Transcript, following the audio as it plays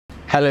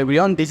Hello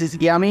everyone, this is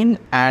Yamin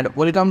and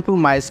welcome to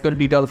MySQL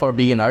tutorial for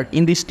beginner.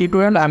 In this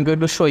tutorial, I'm going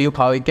to show you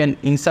how you can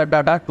insert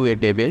data to a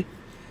table.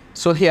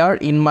 So here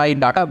in my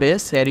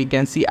database, here you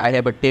can see I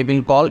have a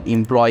table called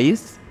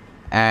employees,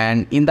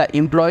 and in the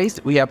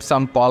employees we have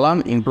some column: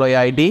 employee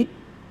ID,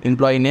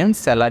 employee name,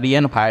 salary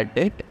and hire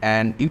date.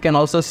 And you can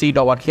also see it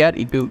over here.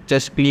 If you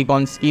just click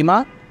on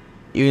schema,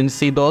 you will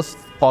see those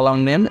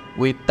column name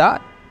with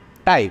the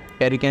type.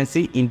 Here you can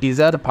see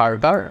integer,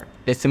 varchar,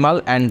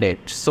 decimal and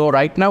date. So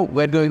right now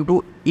we're going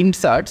to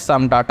insert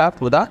some data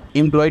to the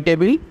employee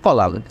table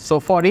column. So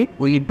for it,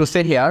 we need to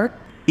say here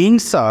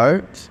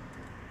insert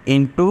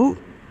into,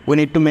 we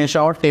need to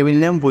mention our table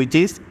name, which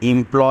is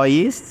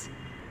employees.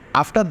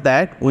 After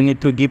that, we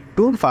need to give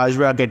to first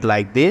bracket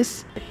like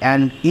this,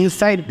 and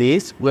inside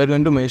this we're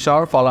going to mention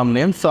our column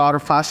name. So our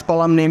first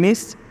column name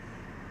is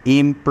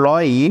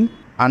employee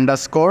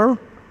underscore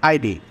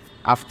ID.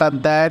 After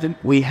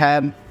that, we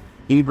have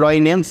employee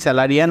name,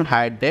 salary and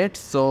hire date.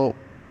 So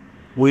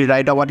we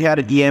write over here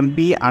emp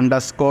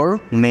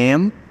underscore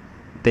name,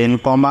 then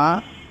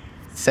comma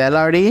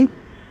salary,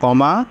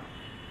 comma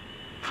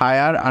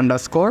hire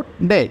underscore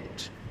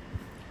date.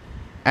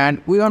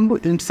 And we want to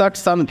insert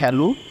some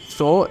value.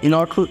 So in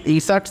order to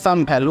insert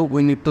some value,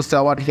 we need to say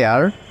over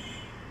here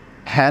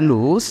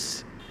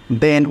values.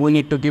 Then we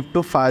need to give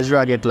to first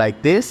bracket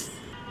like this.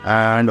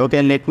 And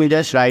okay, let me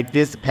just write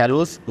these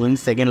values in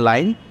second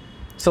line.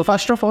 So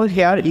first of all,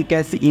 here you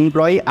can see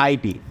employee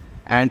ID,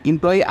 and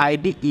employee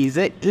ID is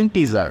an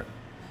integer.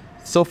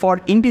 So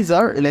for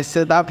integer, let's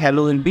say the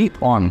value will be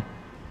 1.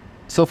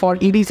 So for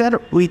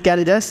integer, we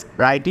can just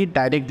write it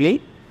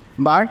directly.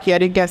 But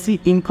here you can see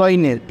employee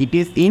name, it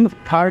is in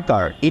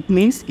varchar. It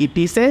means it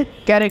is a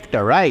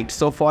character, right?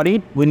 So for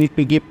it, we need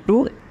to give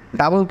to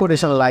double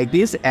quotation like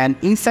this, and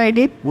inside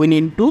it, we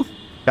need to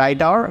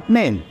write our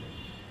name.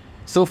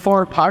 So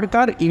for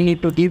varchar, you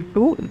need to give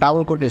to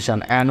double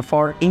quotation, and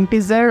for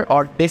integer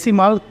or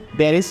decimal,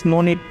 there is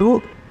no need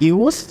to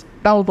use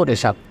double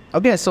quotation.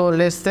 Okay, so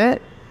let's say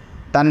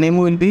the name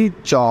will be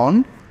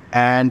John,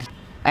 and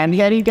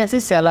here you can see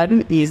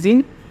salary is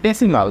in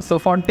decimal. So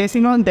for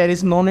decimal, there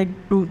is no need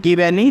to give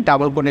any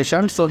double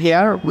quotation. So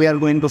here we are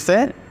going to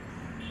say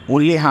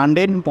only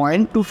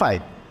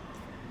 100.25.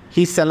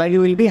 His salary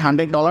will be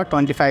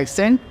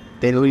 $100.25.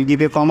 Then we will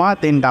give a comma,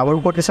 then double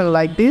quotation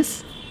like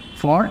this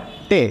for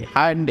day,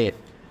 hire date.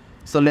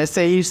 So let's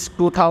say it's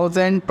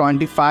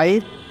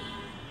 2025,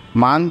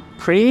 month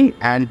free,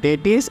 and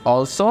date is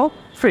also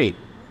free.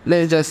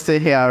 Let's just say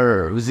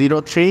here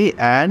 03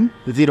 and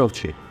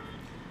 03.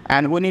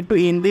 And we need to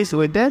end this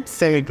with a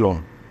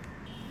semicolon.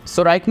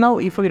 So right now,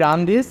 if we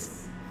run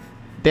this,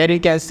 there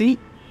you can see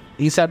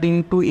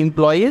inserting to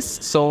employees.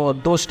 So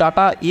those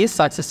data is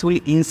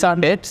successfully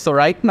inserted. So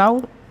right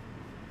now,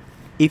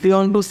 if you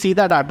want to see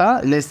the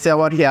data, let's say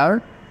over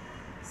here,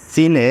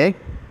 select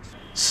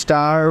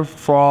star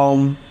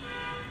from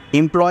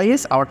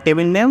employees, our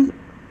table name,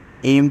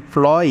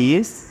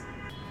 employees,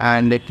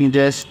 and let me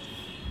just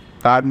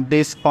cut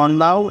this on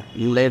now.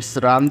 Let's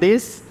run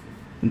this.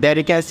 There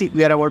you can see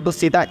we are able to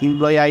see the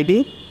employee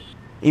ID,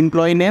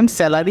 employee name,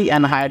 salary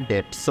and hire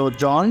date. So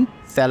John,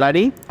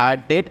 salary, hire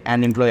date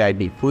and employee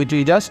ID, which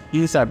we just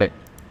inserted.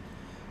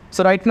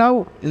 So right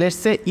now, let's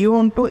say you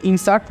want to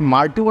insert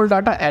multiple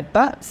data at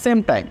the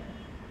same time.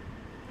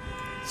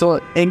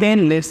 So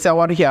again, let's say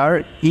over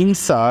here,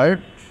 insert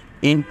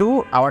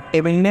into our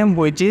table name,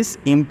 which is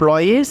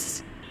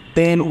employees.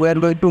 Then we are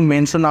going to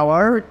mention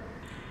our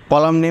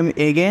column name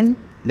again.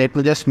 Let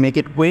me just make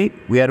it quick.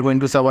 We are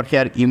going to say over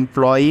here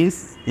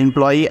employees,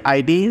 employee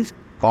IDs,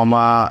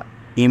 comma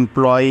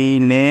employee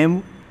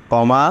name,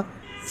 comma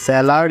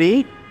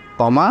salary,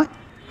 comma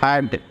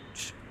hire date,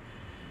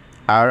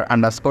 hire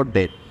underscore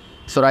date.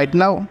 So right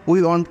now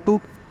we want to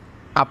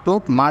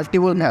upload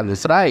multiple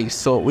values, right?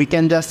 So we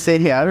can just say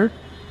here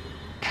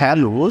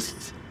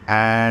values,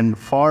 and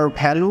for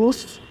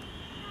values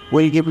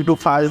we'll give it to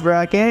first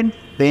bracket,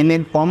 then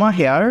in comma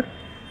here,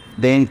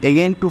 then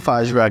again to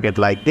first bracket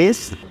like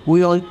this.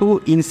 We want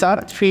to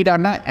insert 3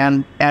 data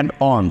and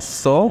add-ons.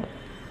 So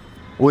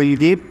we'll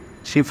give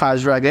 3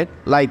 first bracket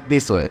like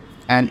this way,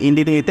 and end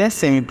it with a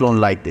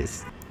semicolon like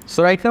this.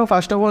 So right now,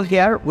 first of all,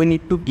 here we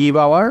need to give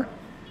our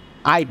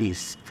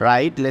IDs,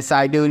 right? Let's say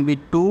ID will be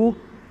 2,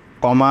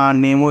 comma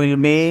name will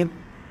be,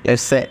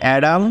 let's say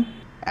Adam.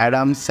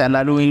 Adam's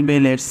salary will be,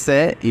 let's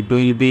say it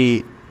will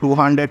be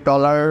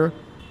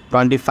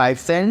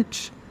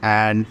 $200.25,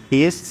 and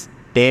his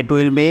date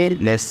will be,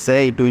 let's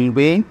say it will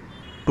be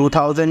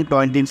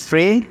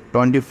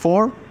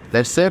 2023-24,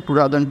 let's say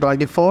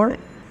 2024,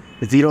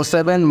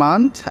 07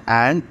 month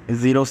and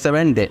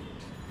 07 date.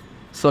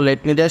 So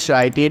let me just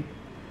write it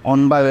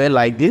on by way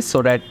like this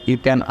so that you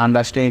can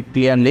understand it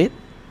clearly.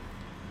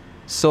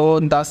 So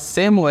the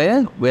same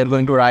way we are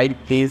going to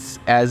write this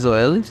as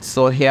well.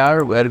 So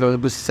here we are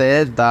going to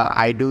say the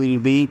ID will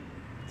be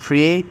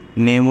free,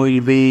 name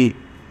will be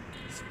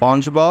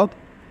SpongeBob,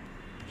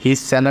 his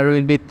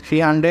salary will be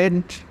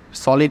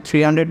solid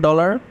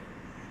 $300,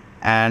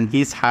 and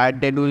his hire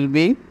date will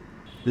be,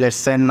 let's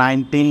say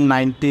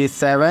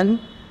 1997,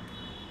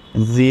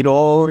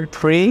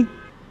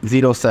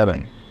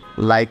 0307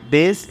 like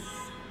this.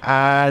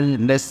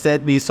 And let's say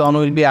this one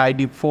will be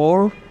ID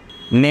 4.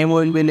 Name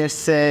will be, let's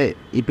say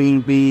it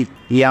will be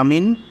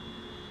Yamin.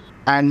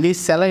 And this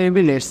salary will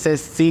be, let's say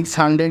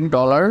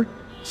 $600,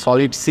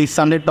 solid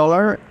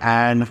 $600.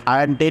 And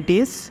hire date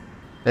is,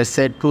 let's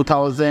say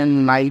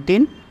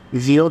 2019,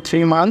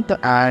 03 month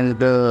and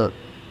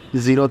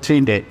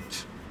 03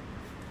 date.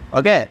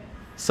 Okay,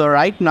 so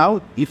right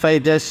now if I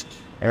just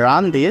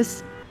run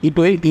this, it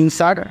will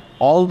insert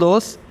all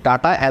those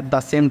data at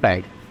the same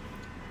time.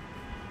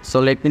 So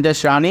let me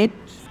just run it.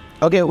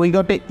 Okay, we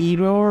got an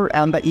error,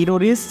 and the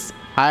error is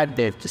hire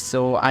date.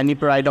 So I need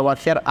to write over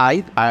here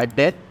hire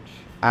date,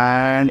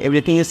 and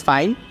everything is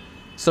fine.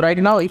 So right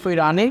now if we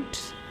run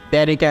it,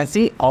 there you can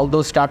see all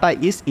those data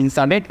is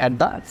inserted at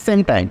the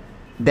same time.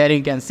 There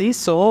you can see.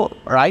 So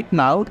right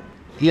now,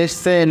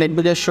 let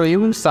me just show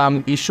you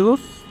some issues.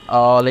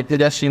 Let me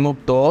just remove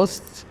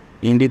those.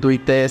 Indeed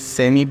with a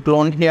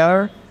semicolon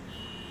here.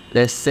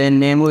 Let's say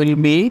name will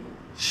be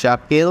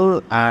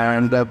Shakil,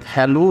 and the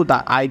value,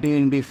 the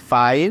ID will be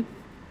 5.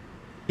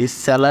 His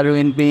salary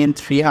will be in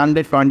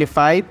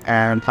 325,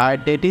 and hire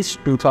date is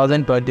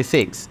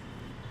 2026.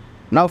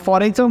 Now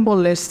for example,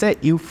 let's say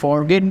you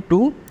forget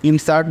to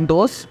insert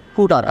those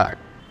footer.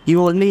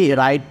 You only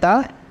write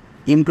the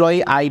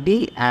employee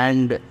ID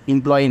and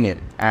employee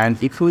name,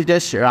 and if we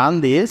just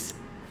run this,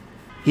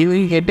 you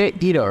will get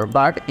an error.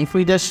 But if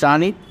we just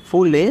run it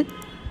fully,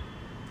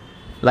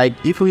 like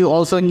if we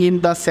also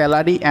give the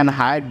salary and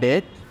hire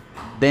date,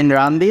 then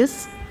run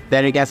this,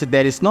 there you can see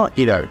there is no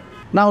error.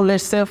 Now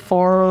let's say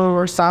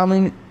for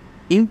some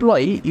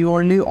employee, you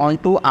only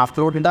want to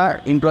upload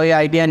the employee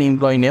ID and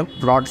employee name,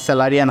 not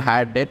salary and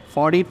hire date.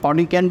 For it, what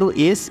you can do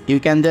is you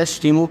can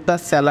just remove the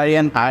salary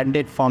and hire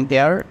date from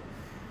here,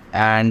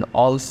 and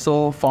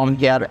also from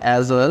here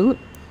as well.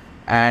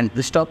 And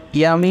stop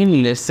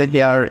Yamin, let's say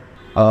here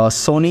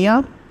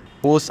Sonia,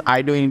 whose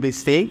ID will be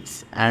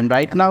 6. And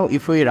right now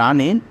if we run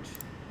it,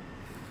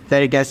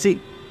 there you can see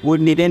we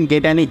didn't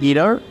get any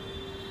error.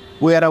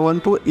 We are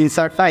going to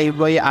insert the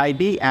employee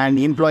ID and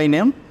employee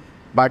name,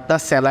 but the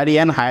salary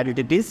and hire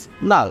date is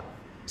null.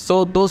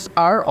 So those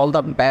are all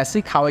the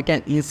basic how I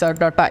can insert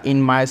data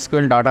in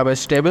MySQL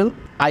database table.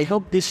 I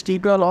hope this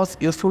tutorial was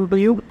useful to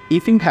you.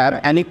 If you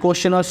have any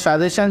question or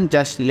suggestion,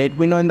 just let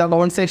me know in the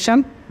comment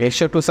section. Make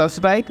sure to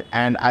subscribe,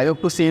 and I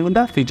hope to see you in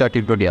the future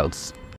tutorials.